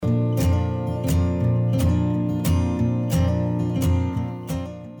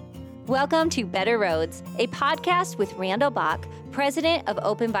Welcome to Better Roads, a podcast with Randall Bach, president of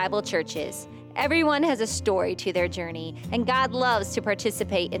Open Bible Churches. Everyone has a story to their journey, and God loves to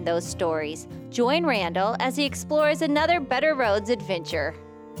participate in those stories. Join Randall as he explores another Better Roads adventure.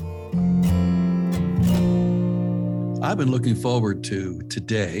 I've been looking forward to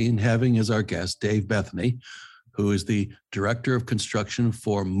today and having as our guest Dave Bethany, who is the Director of Construction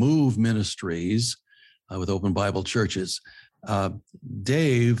for Move Ministries with Open Bible Churches.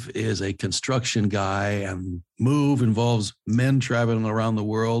 Dave is a construction guy, and Move involves men traveling around the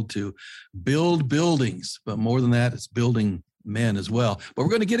world to build buildings. But more than that, it's building men as well. But we're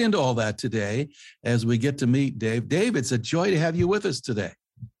going to get into all that today as we get to meet Dave. Dave, it's a joy to have you with us today.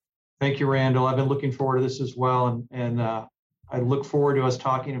 Thank you, Randall. I've been looking forward to this as well. And I look forward to us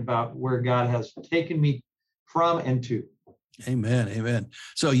talking about where God has taken me from and to. Amen. Amen.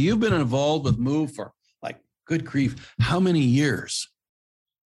 So you've been involved with Move for good grief, how many years?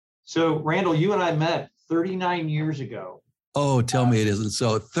 So, Randall, you and I met 39 years ago. Oh, tell me it isn't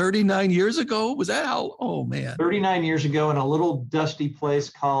so. 39 years ago? Was that how? Oh, man. 39 years ago in a little dusty place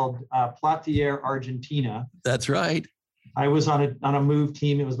called Platier, Argentina. That's right. I was on a move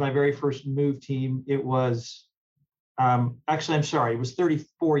team. It was my very first move team. It was, actually, I'm sorry. It was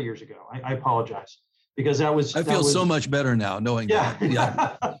 34 years ago. I apologize. Because that was. I feel so much better now knowing that.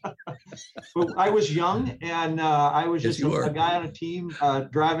 Yeah. Well, I was young, and I was just a guy on a team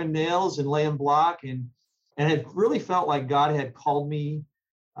driving nails and laying block, and it really felt like God had called me.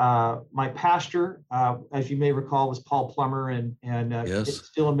 My pastor, as you may recall, was Paul Plummer, and yes.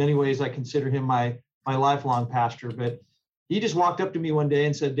 Still in many ways I consider him my lifelong pastor. But he just walked up to me one day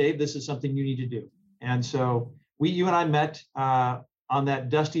and said, "Dave, this is something you need to do." And so you and I met on that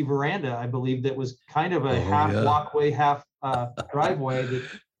dusty veranda, I believe, that was kind of a walkway, half driveway that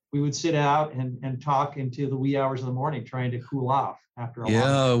we would sit out and talk into the wee hours of the morning, trying to cool off after a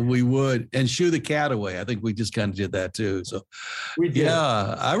long day. We would. And shoo the cat away. I think we just kind of did that too. So we did.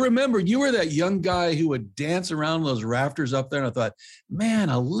 Yeah, I remember you were that young guy who would dance around those rafters up there. And I thought, man,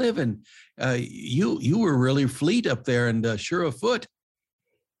 a living, you were really fleet up there and sure of foot.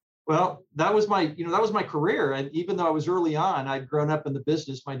 Well, that was my career. And even though I was early on, I'd grown up in the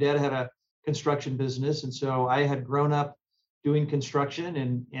business. My dad had a construction business. And so I had grown up doing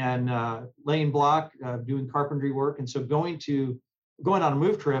construction and laying block, doing carpentry work. And so going on a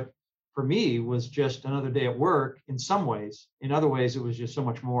move trip for me was just another day at work in some ways. In other ways, it was just so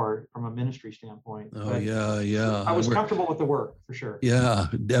much more from a ministry standpoint. Oh, but yeah. I was comfortable with the work for sure. Yeah,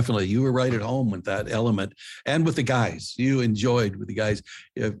 definitely. You were right at home with that element and with the guys. You enjoyed with the guys.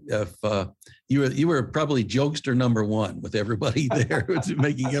 If you were probably jokester number one with everybody there,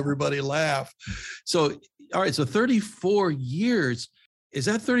 making everybody laugh. So, all right. So 34 years, is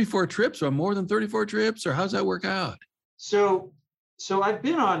that 34 trips or more than 34 trips, or how's that work out? So I've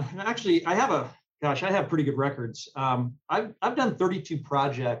been on, actually, I have pretty good records. I've done 32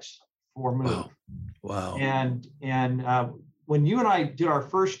 projects for Move. Wow. And when you and I did our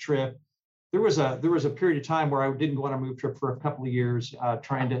first trip, there was a period of time where I didn't go on a Move trip for a couple of years,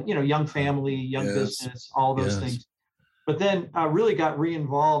 trying to, young family, young business, all those things. But then I really got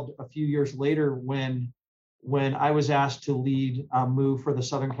re-involved a few years later when I was asked to lead Move for the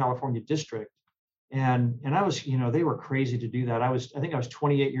Southern California district. And I was, they were crazy to do that. I think I was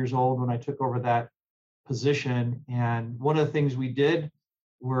 28 years old when I took over that position. And one of the things we did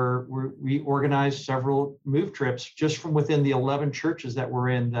we organized several move trips just from within the 11 churches that were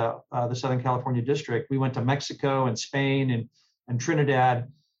in the Southern California district. We went to Mexico and Spain and Trinidad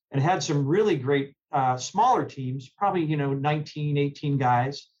and had some really great smaller teams, probably, 19, 18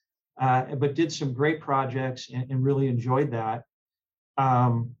 guys, but did some great projects and really enjoyed that.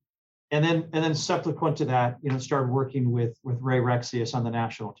 And then subsequent to that, started working with Ray Rexius on the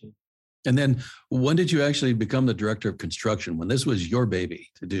national team. And then when did you actually become the director of construction, when this was your baby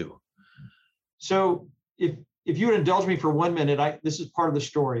to do? So if you would indulge me for 1 minute, this is part of the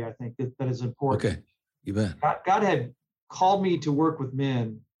story, I think, that is important. Okay, you bet. God had called me to work with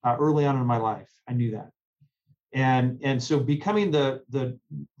men early on in my life. I knew that. And so becoming the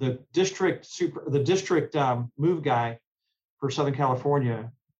district move guy for Southern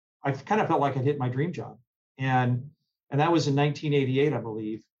California, I kind of felt like I'd hit my dream job. And that was in 1988, I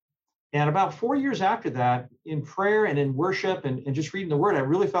believe. And about 4 years after that, in prayer and in worship and just reading the word, I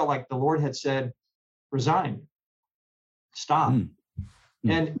really felt like the Lord had said, resign, stop.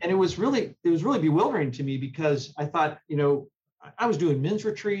 And it was really bewildering to me because I thought, I was doing men's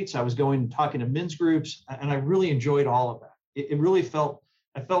retreats. I was going and talking to men's groups, and I really enjoyed all of that. It really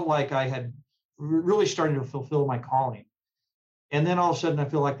I felt like I had really started to fulfill my calling. And then all of a sudden I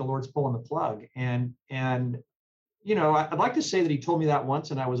feel like the Lord's pulling the plug. And I'd like to say that he told me that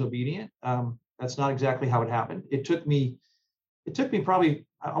once and I was obedient. That's not exactly how it happened. It took me probably,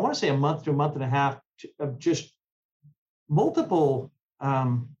 I want to say, a month to a month and a half of just multiple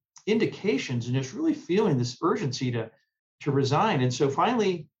indications and just really feeling this urgency to resign. And so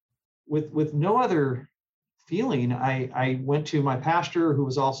finally, with no other feeling, I went to my pastor, who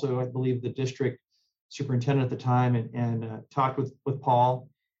was also, I believe, the district superintendent at the time, and talked with Paul.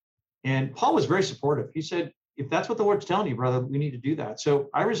 And Paul was very supportive. He said, if that's what the Lord's telling you, brother, we need to do that. So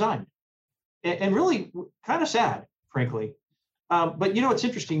I resigned, and really kind of sad, frankly. But it's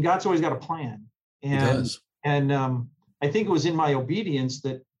interesting. God's always got a plan. And, he does. And I think it was in my obedience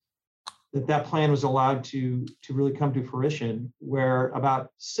that plan was allowed to really come to fruition, where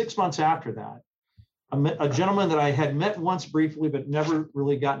about 6 months after that, a gentleman that I had met once briefly, but never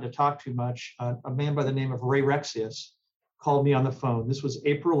really gotten to talk too much, a man by the name of Ray Rexius, called me on the phone. This was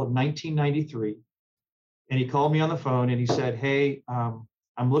April of 1993. And he called me on the phone and he said, hey,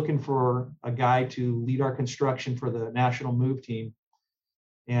 I'm looking for a guy to lead our construction for the national move team.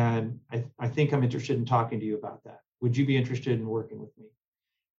 And I think I'm interested in talking to you about that. Would you be interested in working with me?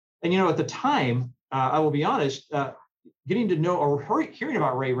 And, at the time, I will be honest, getting to know or hearing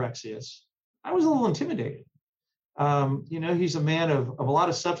about Ray Rexius, I was a little intimidated. He's a man of a lot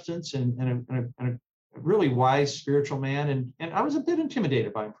of substance and a really wise spiritual man. And I was a bit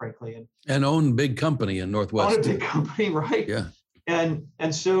intimidated by him, frankly. And owned a big company in Northwest. Owned a big company, right? Yeah.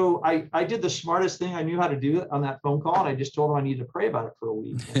 And so I did the smartest thing I knew how to do on that phone call. And I just told him I needed to pray about it for a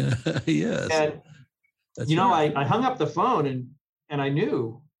week. Yes. And, right. I hung up the phone and I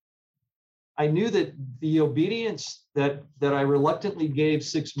knew that the obedience that I reluctantly gave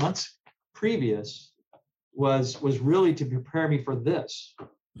 6 months previous was really to prepare me for this.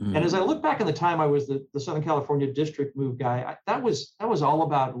 And as I look back in the time I was the Southern California district move guy, that was all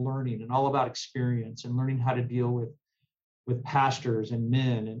about learning and all about experience and learning how to deal with pastors and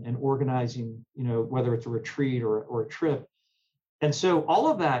men and organizing, whether it's a retreat or a trip. And so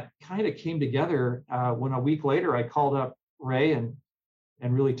all of that kind of came together when a week later I called up Ray and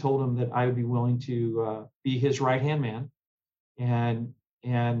really told him that I would be willing to be his right-hand man and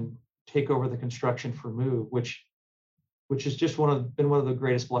take over the construction for Move, which has just been one of the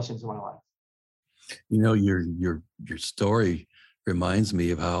greatest blessings of my life. Your story reminds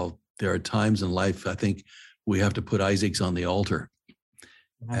me of how there are times in life, I think, we have to put Isaacs on the altar.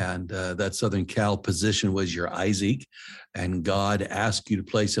 Mm-hmm. And that Southern Cal position was your Isaac, and God asked you to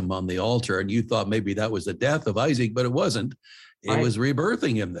place him on the altar. And you thought maybe that was the death of Isaac, but it wasn't. It was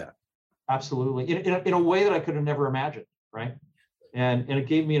rebirthing him then. Absolutely. In a way that I could have never imagined, right? And it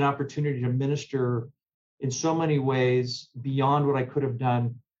gave me an opportunity to minister in so many ways beyond what I could have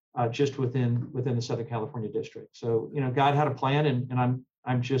done just within the Southern California district. So, God had a plan, and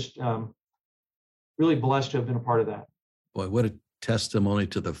I'm just really blessed to have been a part of that. Boy, what a testimony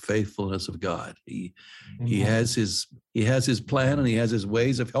to the faithfulness of God. He has his plan, and he has his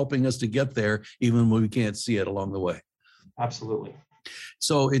ways of helping us to get there, even when we can't see it along the way. Absolutely.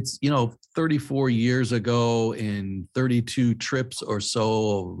 So it's, 34 years ago, in 32 trips or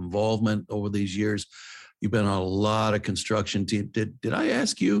so of involvement over these years, you've been on a lot of construction teams. Did I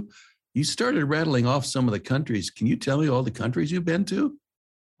ask you started rattling off some of the countries. Can you tell me all the countries you've been to?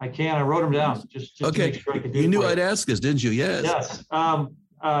 I can. I wrote them down. Just okay. To make sure I could do you knew I'd you. ask this, didn't you? Yes.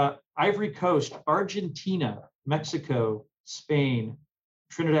 Yes. Ivory Coast, Argentina, Mexico, Spain,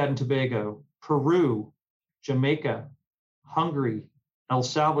 Trinidad and Tobago, Peru, Jamaica, Hungary, El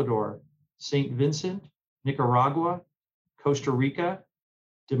Salvador, St. Vincent, Nicaragua, Costa Rica,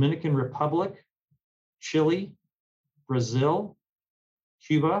 Dominican Republic, Chile, Brazil,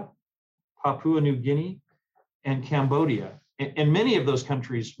 Cuba, Papua New Guinea, and Cambodia. And many of those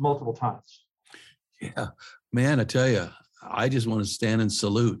countries multiple times. Yeah, man, I tell you, I just want to stand and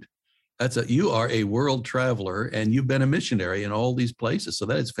salute. You are a world traveler, and you've been a missionary in all these places. So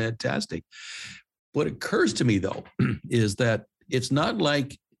that is fantastic. What occurs to me, though, is that it's not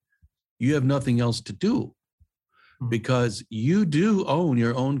like you have nothing else to do, because you do own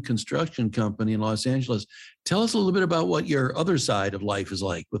your own construction company in Los Angeles. Tell us a little bit about what your other side of life is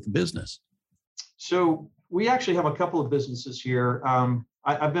like with the business. So we actually have a couple of businesses here.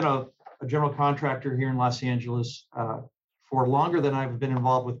 I've been a general contractor here in Los Angeles for longer than I've been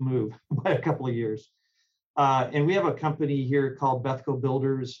involved with Move, by a couple of years. And we have a company here called Bethco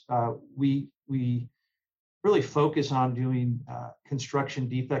Builders. We really focus on doing construction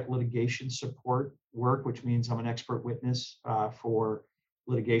defect litigation support work, which means I'm an expert witness for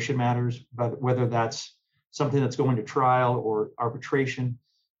litigation matters, but whether that's something that's going to trial or arbitration.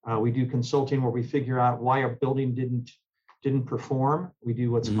 We do consulting where we figure out why a building didn't perform. We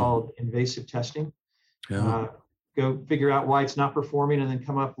do what's called invasive testing. Yeah. go figure out why it's not performing, and then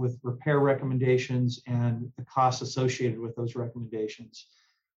come up with repair recommendations and the costs associated with those recommendations.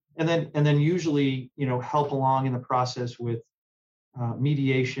 And then usually, help along in the process with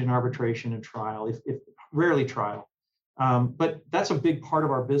mediation, arbitration, and trial, if rarely trial. But that's a big part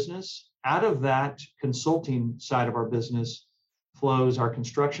of our business. Out of that consulting side of our business flows our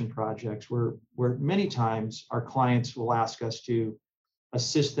construction projects, where many times our clients will ask us to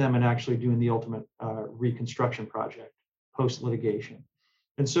assist them in actually doing the ultimate reconstruction project post-litigation.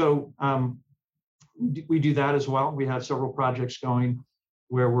 And so we do that as well. We have several projects going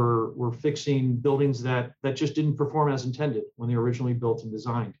where we're fixing buildings that just didn't perform as intended when they were originally built and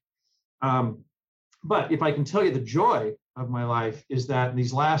designed. But if I can tell you the joy of my life is that in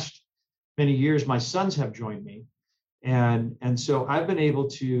these last many years, my sons have joined me. And so I've been able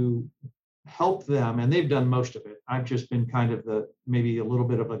to help them, and they've done most of it. I've just been kind of maybe a little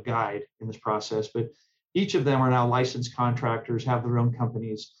bit of a guide in this process, but each of them are now licensed contractors, have their own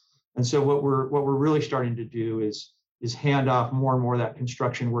companies. And so what we're really starting to do is hand off more and more of that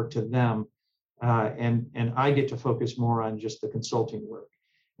construction work to them. And I get to focus more on just the consulting work.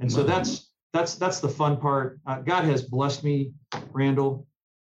 And so that's the fun part. God has blessed me, Randall.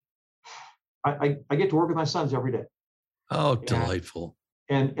 I get to work with my sons every day. Oh, delightful.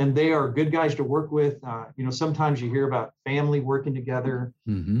 And they are good guys to work with. Sometimes you hear about family working together.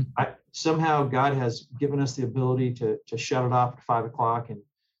 Mm-hmm. Somehow God has given us the ability to shut it off at 5 o'clock, and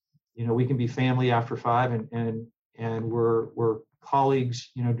we can be family after 5, and we're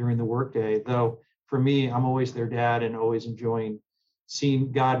colleagues, during the workday. Though for me, I'm always their dad and always enjoying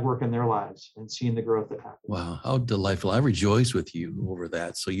seeing God work in their lives and seeing the growth that happens. Wow, how delightful! I rejoice with you over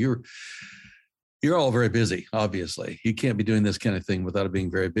that. So you're all very busy, obviously. You can't be doing this kind of thing without it being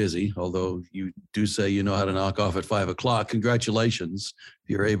very busy, although you do say you know how to knock off at 5 o'clock. Congratulations if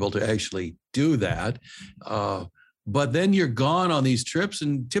you're able to actually do that. But then you're gone on these trips,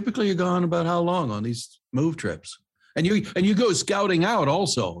 and typically you're gone about how long on these move trips? And you go scouting out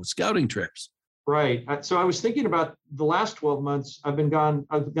also, scouting trips. Right. So I was thinking about the last 12 months. I've been gone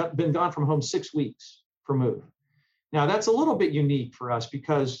from home 6 weeks for move. Now, that's a little bit unique for us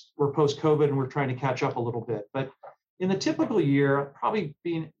because we're post-COVID and we're trying to catch up a little bit. But in the typical year, probably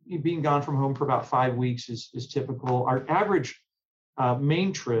being gone from home for about 5 weeks is typical. Our average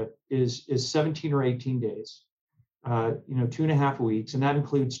main trip is 17 or 18 days, 2.5 weeks, and that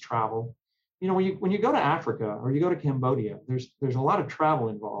includes travel. When you go to Africa or you go to Cambodia, there's a lot of travel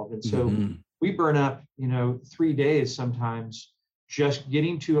involved, and so we burn up 3 days sometimes just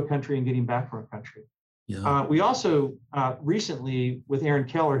getting to a country and getting back from a country. Yeah. We also recently, with Aaron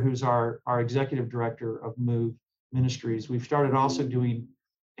Keller, who's our executive director of Move Ministries, we've started also doing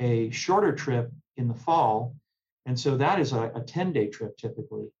a shorter trip in the fall, and so that is a 10-day trip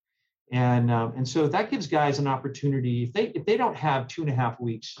typically, and so that gives guys an opportunity if they don't have 2.5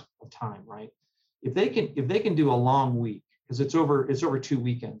 weeks of time, right? If they can do a long week because it's over 2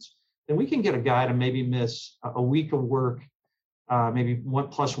 weekends, then we can get a guy to maybe miss a week of work, maybe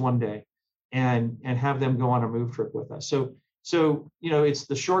 1 day. And have them go on a move trip with us. So it's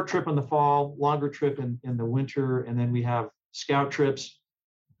the short trip in the fall, longer trip in the winter, and then we have scout trips.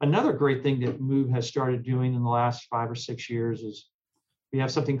 Another great thing that Move has started doing in the last 5 or 6 years is we have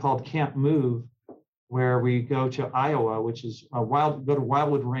something called Camp Move, where we go to Iowa, which is go to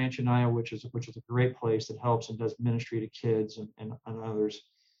Wildwood Ranch in Iowa, which is a great place that helps and does ministry to kids and others.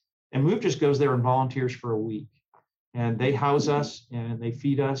 And Move just goes there and volunteers for a week, and they house us and they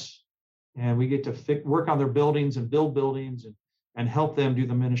feed us. And we get to work on their buildings and build buildings and help them do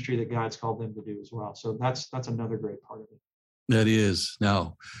the ministry that God's called them to do as well. So that's another great part of it. That is.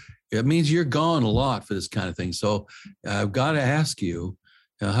 Now, it means you're gone a lot for this kind of thing. So I've got to ask you,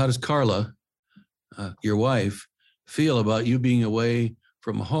 how does Carla, your wife, feel about you being away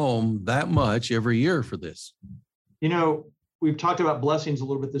from home that much every year for this? We've talked about blessings a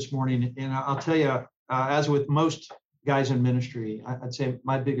little bit this morning, and I'll tell you, as with most guys in ministry, I'd say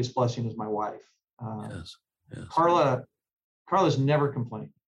my biggest blessing is my wife. Yes. Carla's never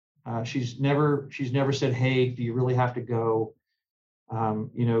complained. She's never said, "Hey, do you really have to go?"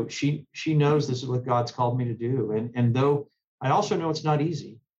 She knows this is what God's called me to do, and though I also know it's not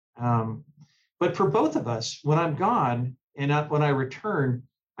easy. But for both of us, when I'm gone and when I return,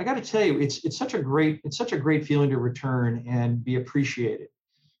 I got to tell you, it's such a great feeling to return and be appreciated.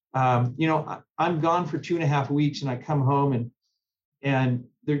 I'm gone for 2.5 weeks and I come home and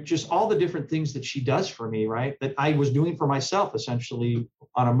they're just all the different things that she does for me, right? That I was doing for myself essentially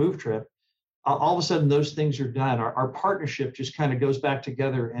on a move trip. All of a sudden those things are done. Our partnership just kind of goes back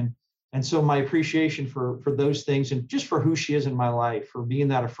together. And so my appreciation for those things and just for who she is in my life, for being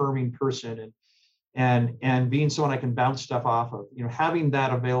that affirming person and being someone I can bounce stuff off of. Having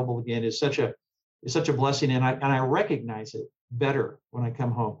that available again is such a blessing, and I recognize it better when I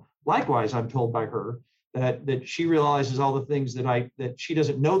come home. Likewise, I'm told by her that she realizes all the things that she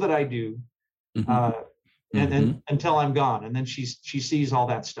doesn't know that I do, and until I'm gone, and then she sees all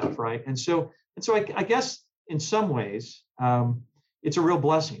that stuff, right? And so I guess in some ways, it's a real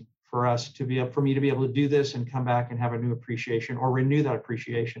blessing for me to be able to do this and come back and have a new appreciation or renew that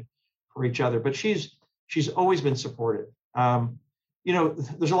appreciation for each other. But she's always been supportive.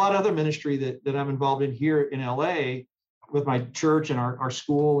 There's a lot of other ministry that I'm involved in here in LA with my church and our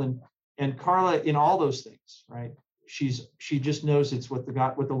school, and Carla in all those things, right? She just knows it's what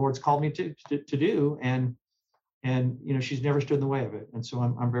the Lord's called me to do, and she's never stood in the way of it, and so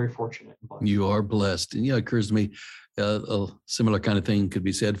I'm very fortunate and blessed. You are blessed, and it occurs to me a similar kind of thing could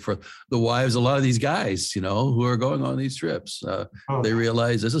be said for the wives. A lot of these guys, who are going on these trips, they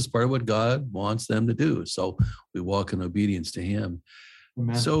realize this is part of what God wants them to do. So we walk in obedience to Him.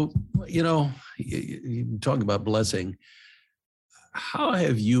 Amen. So you talk about blessing. How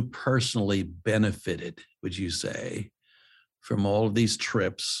have you personally benefited, would you say, from all of these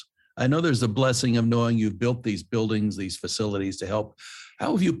trips? I know there's a blessing of knowing you've built these buildings, these facilities to help.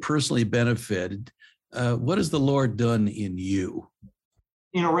 How have you personally benefited? What has the Lord done in you?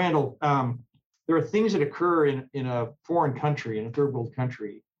 Randall, there are things that occur in a foreign country, in a third world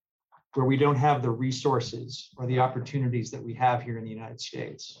country, where we don't have the resources or the opportunities that we have here in the United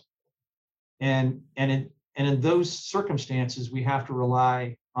States. And in those circumstances, we have to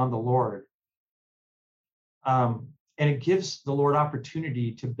rely on the Lord. And it gives the Lord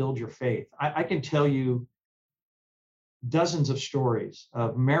opportunity to build your faith. I can tell you dozens of stories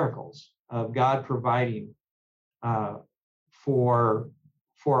of miracles of God providing for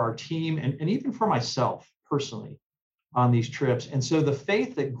our team and even for myself personally on these trips. And so the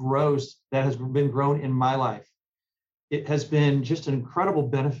faith that has been grown in my life, it has been just an incredible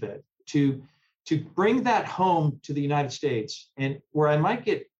benefit to bring that home to the United States, and where I might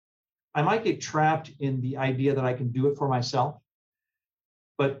get trapped in the idea that I can do it for myself,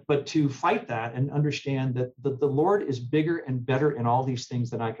 but to fight that and understand that the Lord is bigger and better in all these things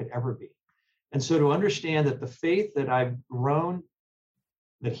than I could ever be. And so to understand that the faith that I've grown,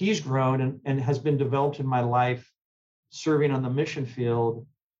 that He's grown and has been developed in my life, serving on the mission field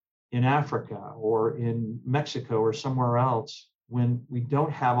in Africa or in Mexico or somewhere else, when we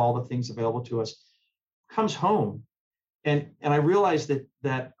don't have all the things available to us, comes home. And I realized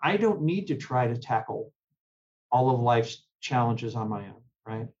that I don't need to try to tackle all of life's challenges on my own,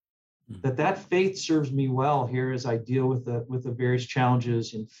 right? Mm-hmm. That faith serves me well here as I deal with the various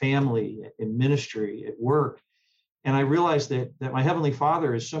challenges in family, in ministry, at work. And I realized that my Heavenly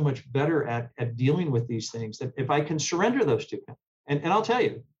Father is so much better at dealing with these things, that if I can surrender those to Him, and I'll tell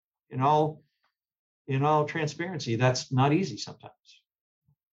you, in all transparency, that's not easy sometimes.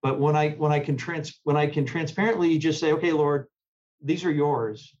 But when I can transparently just say, okay, Lord, these are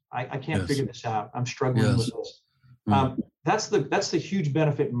yours. I can't figure this out. I'm struggling with this. That's the huge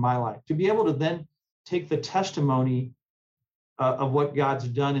benefit in my life, to be able to then take the testimony of what God's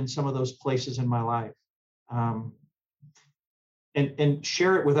done in some of those places in my life, and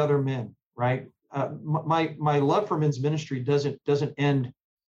share it with other men. Right. My love for men's ministry doesn't end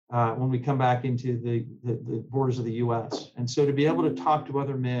when we come back into the borders of the U.S. And so to be able to talk to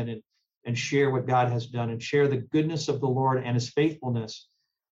other men and share what God has done and share the goodness of the Lord and His faithfulness,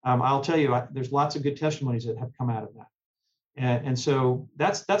 I'll tell you, there's lots of good testimonies that have come out of that. And so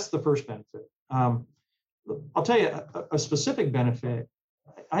that's the first benefit. I'll tell you a specific benefit.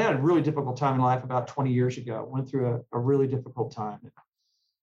 I had a really difficult time in life about 20 years ago. Went through a really difficult time,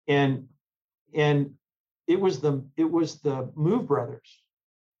 and it was the Move brothers,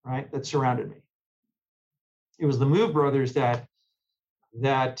 right, that surrounded me. It was the Move brothers that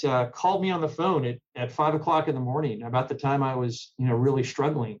called me on the phone at 5 o'clock in the morning about the time I was, really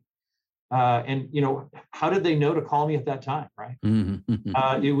struggling. And how did they know to call me at that time, right?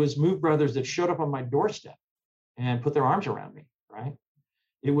 Mm-hmm. It was Move brothers that showed up on my doorstep and put their arms around me, right?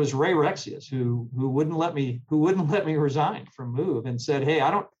 It was Ray Rexius who wouldn't let me resign from Move and said, hey,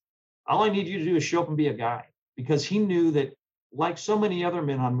 all I need you to do is show up and be a guy, because he knew that, like so many other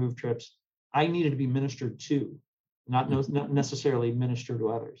men on Move trips, I needed to be ministered to, not necessarily minister to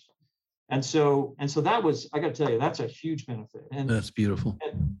others. And so that was, I got to tell you, that's a huge benefit. And that's beautiful.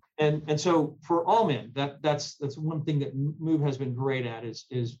 And so for all men, that's one thing that Move has been great at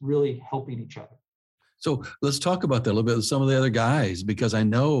is really helping each other. So let's talk about that a little bit with some of the other guys, because I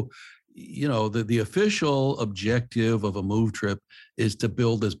know, the official objective of a Move trip is to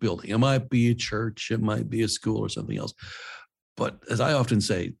build this building. It might be a church, it might be a school or something else. But as I often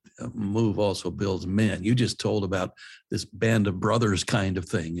say, move also builds men. You just told about this band of brothers kind of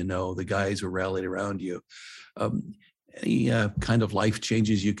thing, the guys who rallied around you. Any kind of life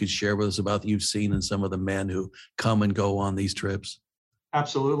changes you could share with us about that you've seen in some of the men who come and go on these trips?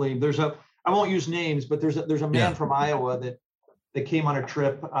 Absolutely. I won't use names, but there's a man from Iowa that came on a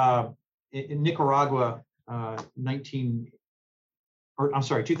trip in Nicaragua,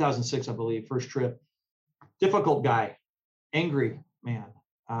 2006, I believe, first trip. Difficult guy, angry man,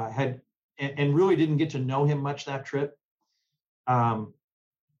 and really didn't get to know him much that trip.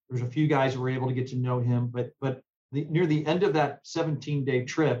 There's a few guys who were able to get to know him, but near the end of that 17-day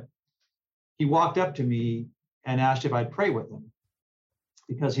trip, he walked up to me and asked if I'd pray with him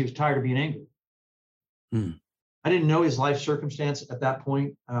because he was tired of being angry. I didn't know his life circumstance at that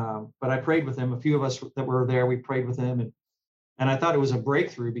point, but I prayed with him. A few of us that were there, we prayed with him, and I thought it was a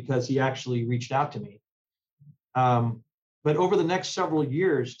breakthrough because he actually reached out to me. But over the next several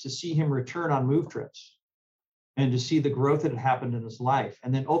years, to see him return on move trips and to see the growth that had happened in his life,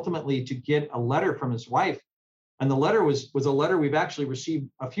 and then ultimately to get a letter from his wife. And the letter was a letter we've actually received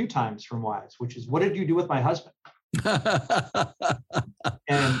a few times from wives, which is, "What did you do with my husband?"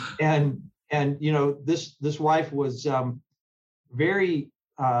 and this wife was very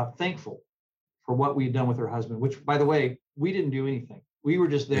thankful for what we'd done with her husband, which, by the way, we didn't do anything. We were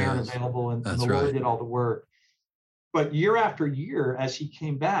just there and available, and the Lord did all the work. But year after year, as he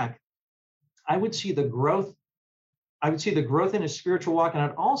came back, I would see the growth. I would see the growth in his spiritual walk, and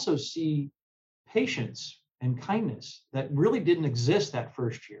I'd also see patience and kindness that really didn't exist that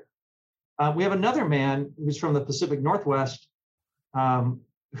first year. We have another man who's from the Pacific Northwest,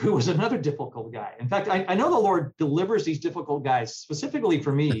 who was another difficult guy. In fact, I know the Lord delivers these difficult guys specifically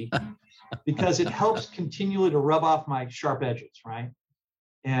for me because it helps continually to rub off my sharp edges, right?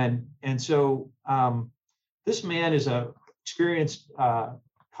 And so this man is a experienced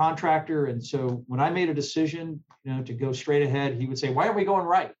contractor, and so when I made a decision, to go straight ahead, he would say, "Why aren't we going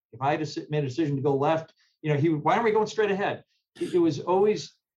right?" If I had made a decision to go left, he would, "Why aren't we going straight ahead?" He was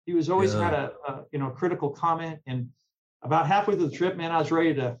always had a critical comment. And about halfway through the trip, man, I was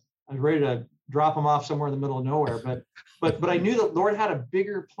ready to drop him off somewhere in the middle of nowhere. But I knew the Lord had a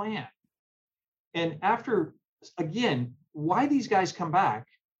bigger plan. And after, again, why these guys come back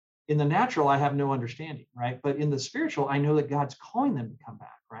in the natural, I have no understanding, right? But in the spiritual, I know that God's calling them to come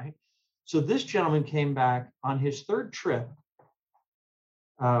back, right? So this gentleman came back on his third trip.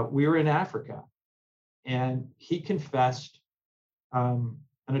 We were in Africa, and he confessed an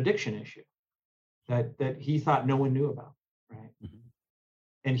addiction issue that he thought no one knew about, right? Mm-hmm.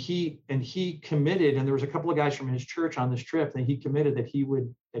 And he committed, and there was a couple of guys from his church on this trip, and he committed that he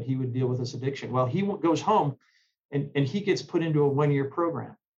would deal with this addiction. Well, he goes home, and he gets put into a 1-year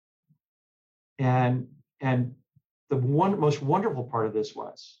program. And the most wonderful part of this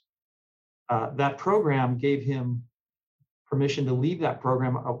was that program gave him permission to leave that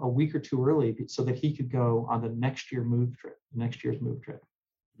program a week or two early so that he could go on the next year's move trip.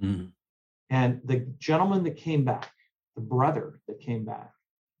 Mm. And the gentleman that came back, the brother that came back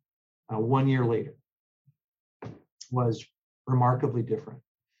 1 year later, was remarkably different.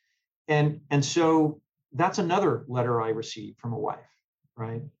 And so that's another letter I received from a wife,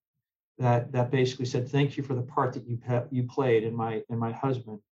 right? That basically said, "Thank you for the part that you played in my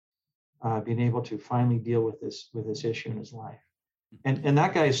husband being able to finally deal with this issue in his life." And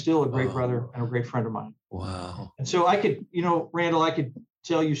that guy is still a great brother and a great friend of mine. Wow. And so I could, Randall, I could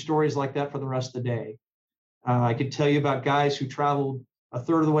tell you stories like that for the rest of the day. I could tell you about guys who traveled a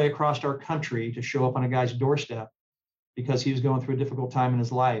third of the way across our country to show up on a guy's doorstep because he was going through a difficult time in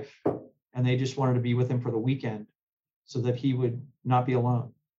his life, and they just wanted to be with him for the weekend so that he would not be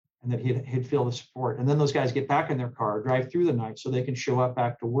alone and that he'd feel the support. And then those guys get back in their car, drive through the night so they can show up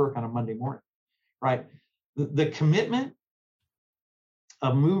back to work on a Monday morning, right? The commitment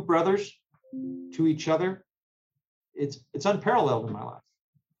of Move Brothers to each other, it's unparalleled in my life.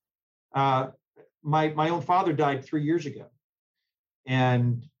 My own father died 3 years ago,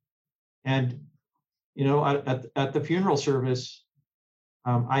 and at the funeral service,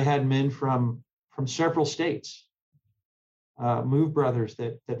 I had men from several states, Move Brothers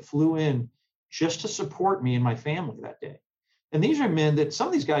that flew in just to support me and my family that day. And these are men that some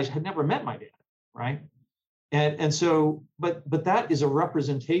of these guys had never met my dad, right? And so, but that is a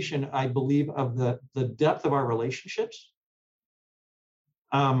representation, I believe, of the depth of our relationships.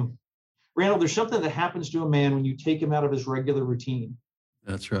 Randall, there's something that happens to a man when you take him out of his regular routine.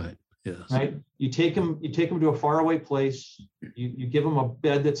 That's right. Yes. Right. You take him to a faraway place. You give him a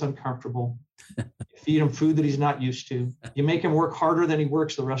bed that's uncomfortable. You feed him food that he's not used to. You make him work harder than he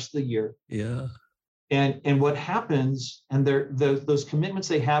works the rest of the year. Yeah. And what happens, and those commitments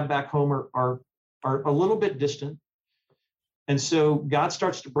they have back home are a little bit distant. And so God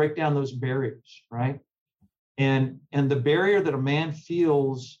starts to break down those barriers, right? And the barrier that a man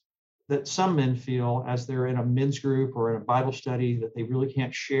feels, that some men feel as they're in a men's group or in a Bible study, that they really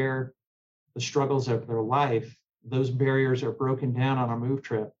can't share the struggles of their life, those barriers are broken down on a move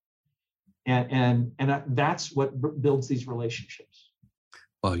trip. And that's what builds these relationships.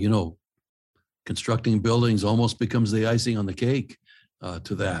 Well, constructing buildings almost becomes the icing on the cake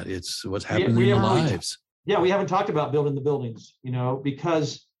to that. It's what's happening in their lives. We haven't talked about building the buildings,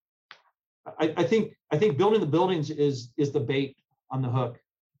 because I think building the buildings is the bait on the hook.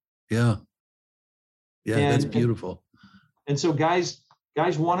 Yeah, that's beautiful. And so guys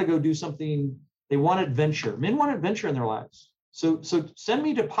want to go do something. They want adventure. Men want adventure in their lives. So send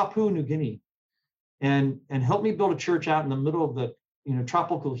me to Papua New Guinea and help me build a church out in the middle of the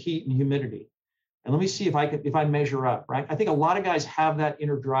tropical heat and humidity. And let me see if I measure up, right? I think a lot of guys have that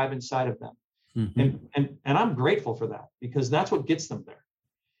inner drive inside of them. Mm-hmm. And I'm grateful for that, because that's what gets them there.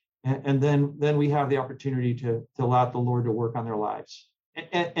 And then we have the opportunity to allow the Lord to work on their lives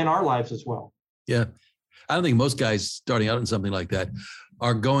and our lives as well. Yeah. I don't think most guys starting out in something like that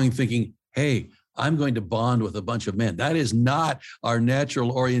are thinking, hey, I'm going to bond with a bunch of men. That is not our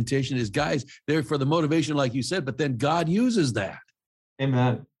natural orientation as guys. They're for the motivation, like you said, but then God uses that.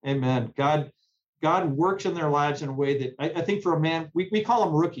 Amen. God works in their lives in a way that I think for a man, we call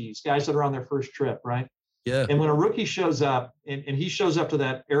them rookies, guys that are on their first trip, right? Yeah. And when a rookie shows up and he shows up to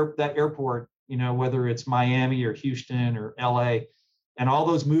that airport, whether it's Miami or Houston or LA, and all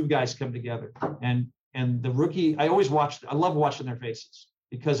those move guys come together, and the rookie, I love watching their faces,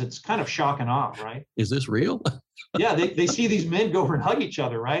 because it's kind of shock and awe, right? Is this real? Yeah, they see these men go over and hug each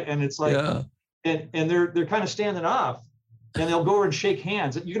other, right? And it's like, and they're kind of standing off, and they'll go over and shake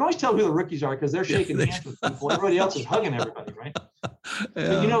hands. You can always tell who the rookies are because they're shaking hands with people. Everybody else is hugging everybody, right?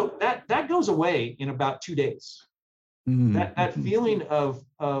 Yeah. But that goes away in about 2 days. Mm-hmm. That feeling of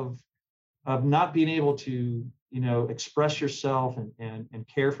not being able to express yourself and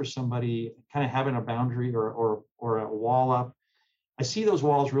care for somebody, kind of having a boundary or a wall up. I see those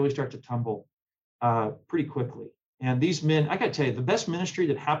walls really start to tumble pretty quickly. And these men, I got to tell you, the best ministry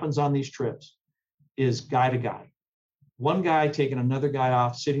that happens on these trips is guy to guy. One guy taking another guy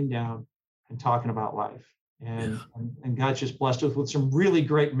off, sitting down and talking about life. And God's just blessed us with some really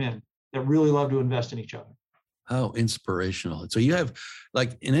great men that really love to invest in each other. How inspirational. So you have,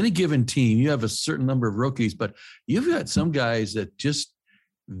 like, in any given team, you have a certain number of rookies, but you've got some guys that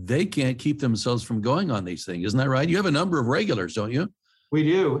they can't keep themselves from going on these things. Isn't that right? You have a number of regulars, don't you? We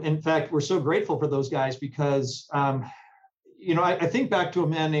do. In fact, we're so grateful for those guys because, I think back to a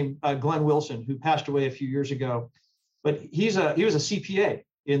man named Glenn Wilson, who passed away a few years ago, but he was a CPA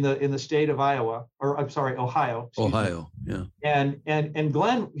in the state of Ohio. Ohio, yeah. And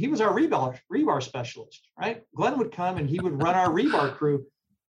Glenn, he was our rebar specialist, right? Glenn would come and he would run our rebar crew,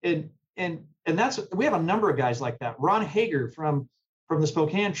 and we have a number of guys like that. Ron Hager from the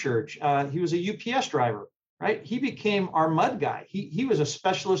Spokane church, he was a UPS driver, right? He became our mud guy. He was a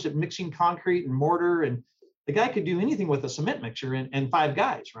specialist at mixing concrete and mortar, and the guy could do anything with a cement mixer and 5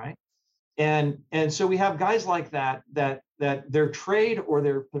 guys, right? And so we have guys like that their trade or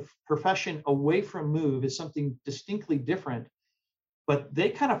their profession away from move is something distinctly different, but they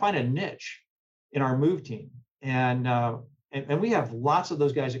kind of find a niche in our move team. And we have lots of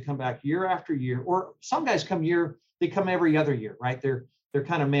those guys that come back year after year, or some guys they come every other year, right? They're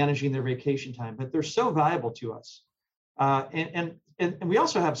kind of managing their vacation time, but they're so valuable to us. And we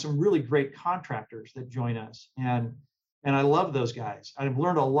also have some really great contractors that join us. And I love those guys. I've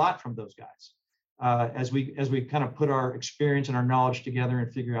learned a lot from those guys as we kind of put our experience and our knowledge together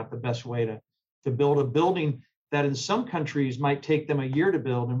and figure out the best way to build a building that in some countries might take them a year to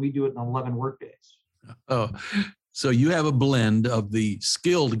build, and we do it in 11 work days. Oh, so you have a blend of the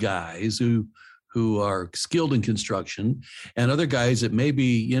skilled guys who are skilled in construction, and other guys that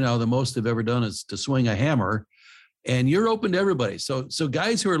maybe, the most they've ever done is to swing a hammer, and you're open to everybody. So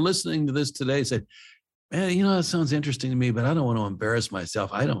guys who are listening to this today say, man, that sounds interesting to me, but I don't want to embarrass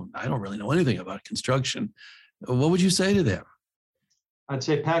myself. I don't really know anything about construction. What would you say to them? I'd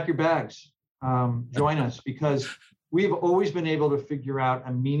say pack your bags, join us, because we've always been able to figure out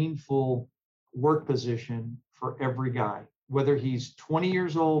a meaningful work position for every guy, whether he's 20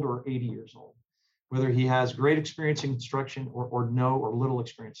 years old or 80 years old, whether he has great experience in construction or no or little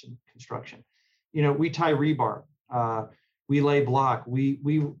experience in construction. We tie rebar. We lay block. We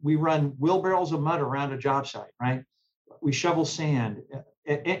run wheelbarrows of mud around a job site, right? We shovel sand.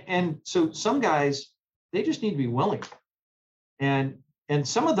 And so some guys, they just need to be willing. And And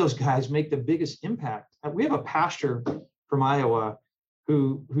some of those guys make the biggest impact. We have a pastor from Iowa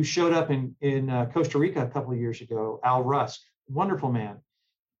who showed up in Costa Rica a couple of years ago, Al Rusk, wonderful man.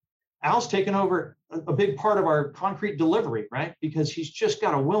 Al's taken over a big part of our concrete delivery, right? Because he's just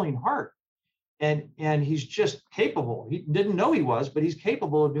got a willing heart, and he's just capable. He didn't know he was, but he's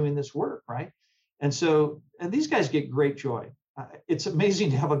capable of doing this work, right? And these guys get great joy. It's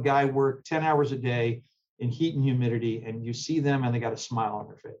amazing to have a guy work 10 hours a day in heat and humidity, and you see them and they got a smile on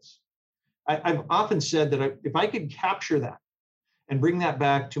their face. I've often said that if I could capture that and bring that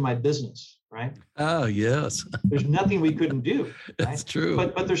back to my business, right? Oh, yes. There's nothing we couldn't do. Right? That's true.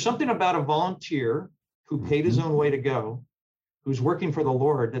 But there's something about a volunteer who paid his own way to go, who's working for the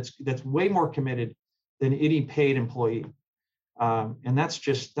Lord, that's way more committed than any paid employee. And that's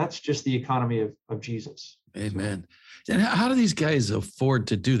just the economy of Jesus. Amen. And how do these guys afford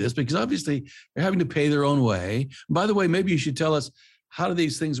to do this? Because obviously they're having to pay their own way. By the way, maybe you should tell us, how do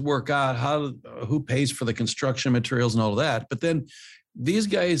these things work out? Who pays for the construction materials and all of that? But then these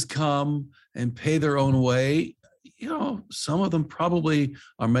guys come and pay their own way. You know, some of them probably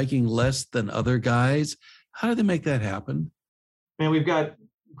are making less than other guys. How do they make that happen? Man, we've got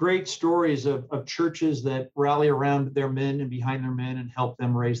great stories of churches that rally around their men and behind their men and help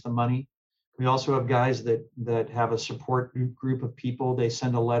them raise the money. We also have guys that have a support group of people. They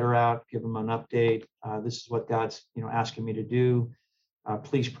send a letter out, give them an update. This is what God's asking me to do.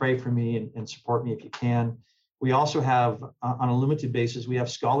 Please pray for me and support me if you can. We also have, on a limited basis, we have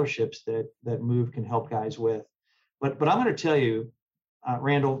scholarships that Move can help guys with. But I'm going to tell you,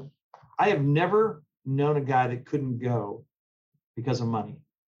 Randall, I have never known a guy that couldn't go because of money.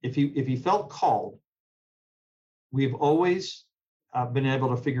 If he felt called, we've always been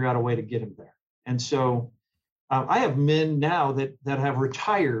able to figure out a way to get him there. And so I have men now that have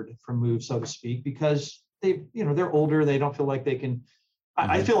retired from Move, so to speak, because they're older. They don't feel like they can.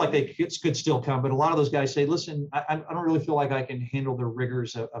 I feel like they could still come, but a lot of those guys say, listen, I don't really feel like I can handle the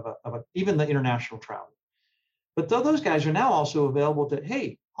rigors of even the international travel. But those guys are now also available to,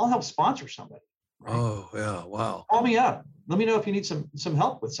 hey, I'll help sponsor somebody. Right? Oh, yeah. Wow. Call me up. Let me know if you need some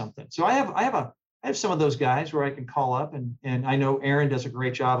help with something. So I have some of those guys where I can call up, and I know Aaron does a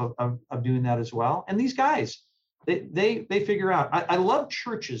great job of doing that as well. And these guys, they figure out. I love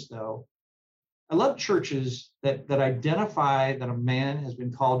churches though. I love churches that identify that a man has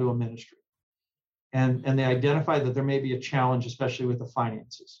been called to a ministry, and they identify that there may be a challenge, especially with the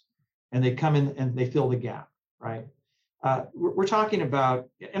finances, and they come in and they fill the gap, right? We're talking about,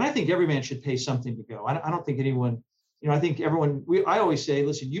 and I think every man should pay something to go. I don't think anyone, I think everyone. I always say,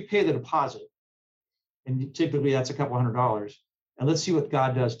 listen, you pay the deposit, and typically that's a couple $100, and let's see what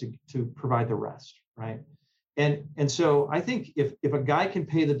God does to provide the rest, right? And so I think if a guy can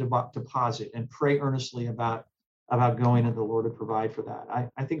pay the deposit and pray earnestly about going, and the Lord to provide for that,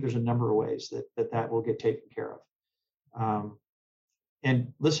 I think there's a number of ways that will get taken care of.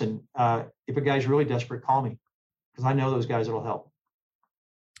 And listen, if a guy's really desperate, call me, because I know those guys that'll help.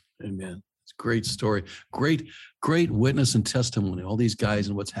 Amen. It's a great story. Great witness and testimony, all these guys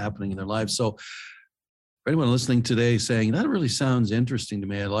and what's happening in their lives. So for anyone listening today saying, that really sounds interesting to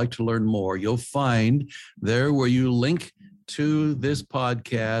me, I'd like to learn more, you'll find there where you link to this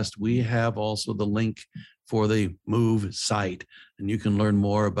podcast, we have also the link for the Move site. And you can learn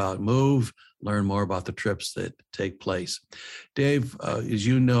more about Move, learn more about the trips that take place. Dave, as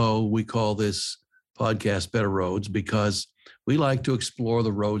you know, we call this podcast Better Roads because we like to explore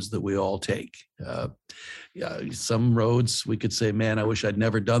the roads that we all take. Some roads we could say, man, I wish I'd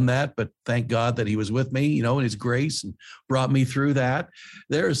never done that, but thank God that he was with me, in his grace and brought me through that.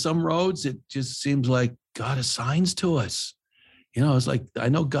 There are some roads it just seems like God assigns to us. It's like, I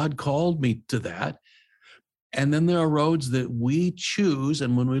know God called me to that. And then there are roads that we choose.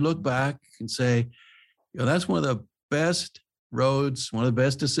 And when we look back and say, that's one of the best roads, one of the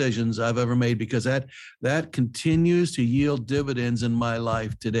best decisions I've ever made, because that continues to yield dividends in my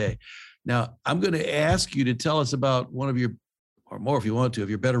life today. Now, I'm going to ask you to tell us about one of your, or more if you want to, of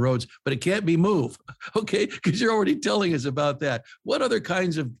your better roads, but it can't be Move, okay? Because you're already telling us about that. What other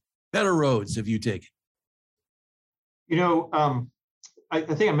kinds of better roads have you taken? I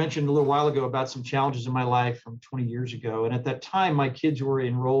think I mentioned a little while ago about some challenges in my life from 20 years ago. And at that time, my kids were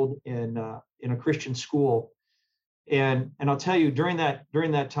enrolled in a Christian school. And I'll tell you, during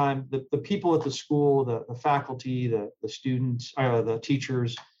that time, the people at the school, the faculty, the students, the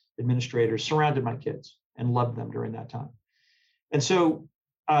teachers, administrators surrounded my kids and loved them during that time. And so,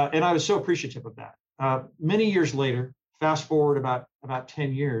 and I was so appreciative of that. Many years later, fast forward about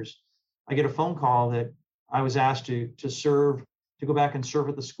 10 years, I get a phone call that I was asked to go back and serve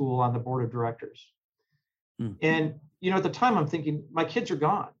at the school on the board of directors. And at the time I'm thinking, my kids are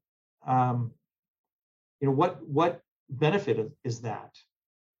gone. What benefit is that?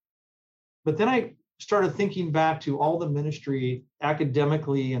 But then I started thinking back to all the ministry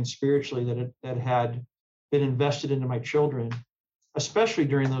academically and spiritually that had been invested into my children, especially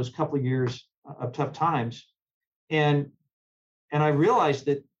during those couple of years of tough times. And I realized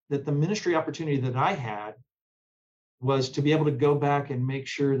that the ministry opportunity that I had was to be able to go back and make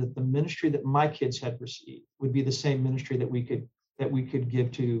sure that the ministry that my kids had received would be the same ministry that we could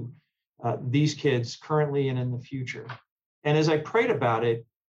give to these kids currently and in the future. And as I prayed about it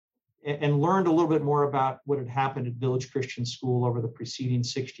and learned a little bit more about what had happened at Village Christian School over the preceding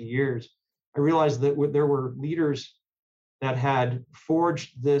 60 years, I realized that there were leaders that had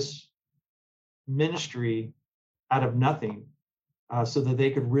forged this ministry out of nothing so that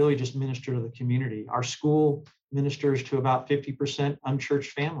they could really just minister to the community. Our school ministers to about 50%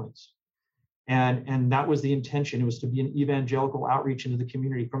 unchurched families. And that was the intention. It was to be an evangelical outreach into the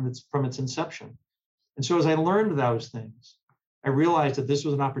community from its inception. And so as I learned those things, I realized that this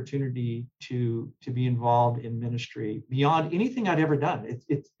was an opportunity to be involved in ministry beyond anything I'd ever done.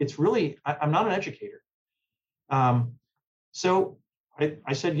 It's really, I'm not an educator. So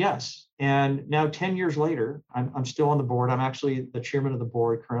I said yes. And now 10 years later, I'm still on the board. I'm actually the chairman of the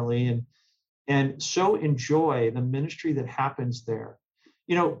board currently, and so enjoy the ministry that happens there.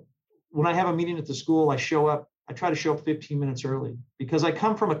 When I have a meeting at the school, I try to show up 15 minutes early because I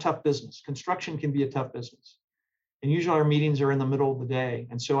come from a tough business. Construction can be a tough business. And usually our meetings are in the middle of the day.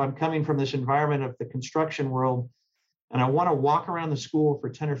 And so I'm coming from this environment of the construction world, and I want to walk around the school for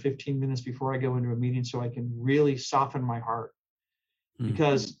 10 or 15 minutes before I go into a meeting so I can really soften my heart.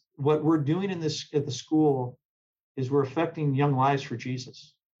 Because what we're doing at the school is we're affecting young lives for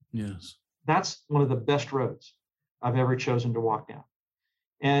Jesus. Yes. That's one of the best roads I've ever chosen to walk down.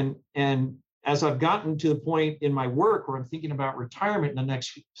 And as I've gotten to the point in my work where I'm thinking about retirement in the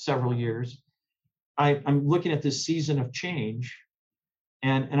next several years, I'm looking at this season of change,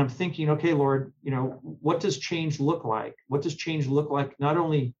 and I'm thinking, okay, Lord, what does change look like? What does change look like not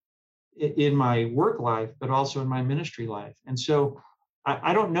only in my work life, but also in my ministry life? And so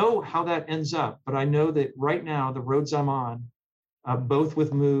I don't know how that ends up, but I know that right now the roads I'm on, both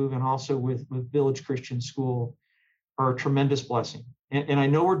with Move and also with Village Christian School, are a tremendous blessing. And I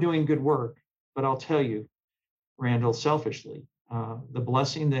know we're doing good work, but I'll tell you, Randall, selfishly, the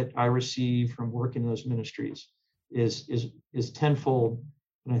blessing that I receive from working in those ministries is tenfold,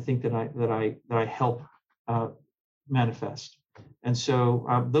 and I think that I help manifest. And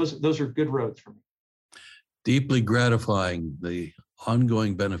so those are good roads for me. Deeply gratifying, the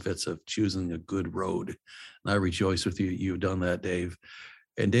ongoing benefits of choosing a good road. And I rejoice with you. You've done that, Dave.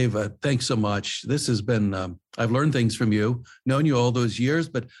 And Dave, thanks so much. This has been, I've learned things from you, known you all those years,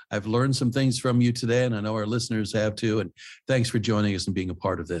 but I've learned some things from you today, and I know our listeners have too. And thanks for joining us and being a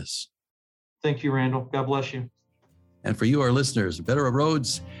part of this. Thank you, Randall. God bless you. And for you, our listeners, Better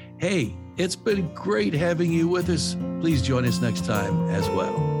Roads, hey, it's been great having you with us. Please join us next time as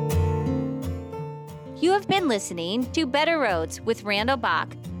well. You have been listening to Better Roads with Randall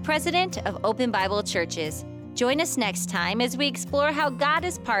Bach, president of Open Bible Churches. Join us next time as we explore how God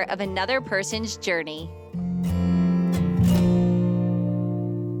is part of another person's journey.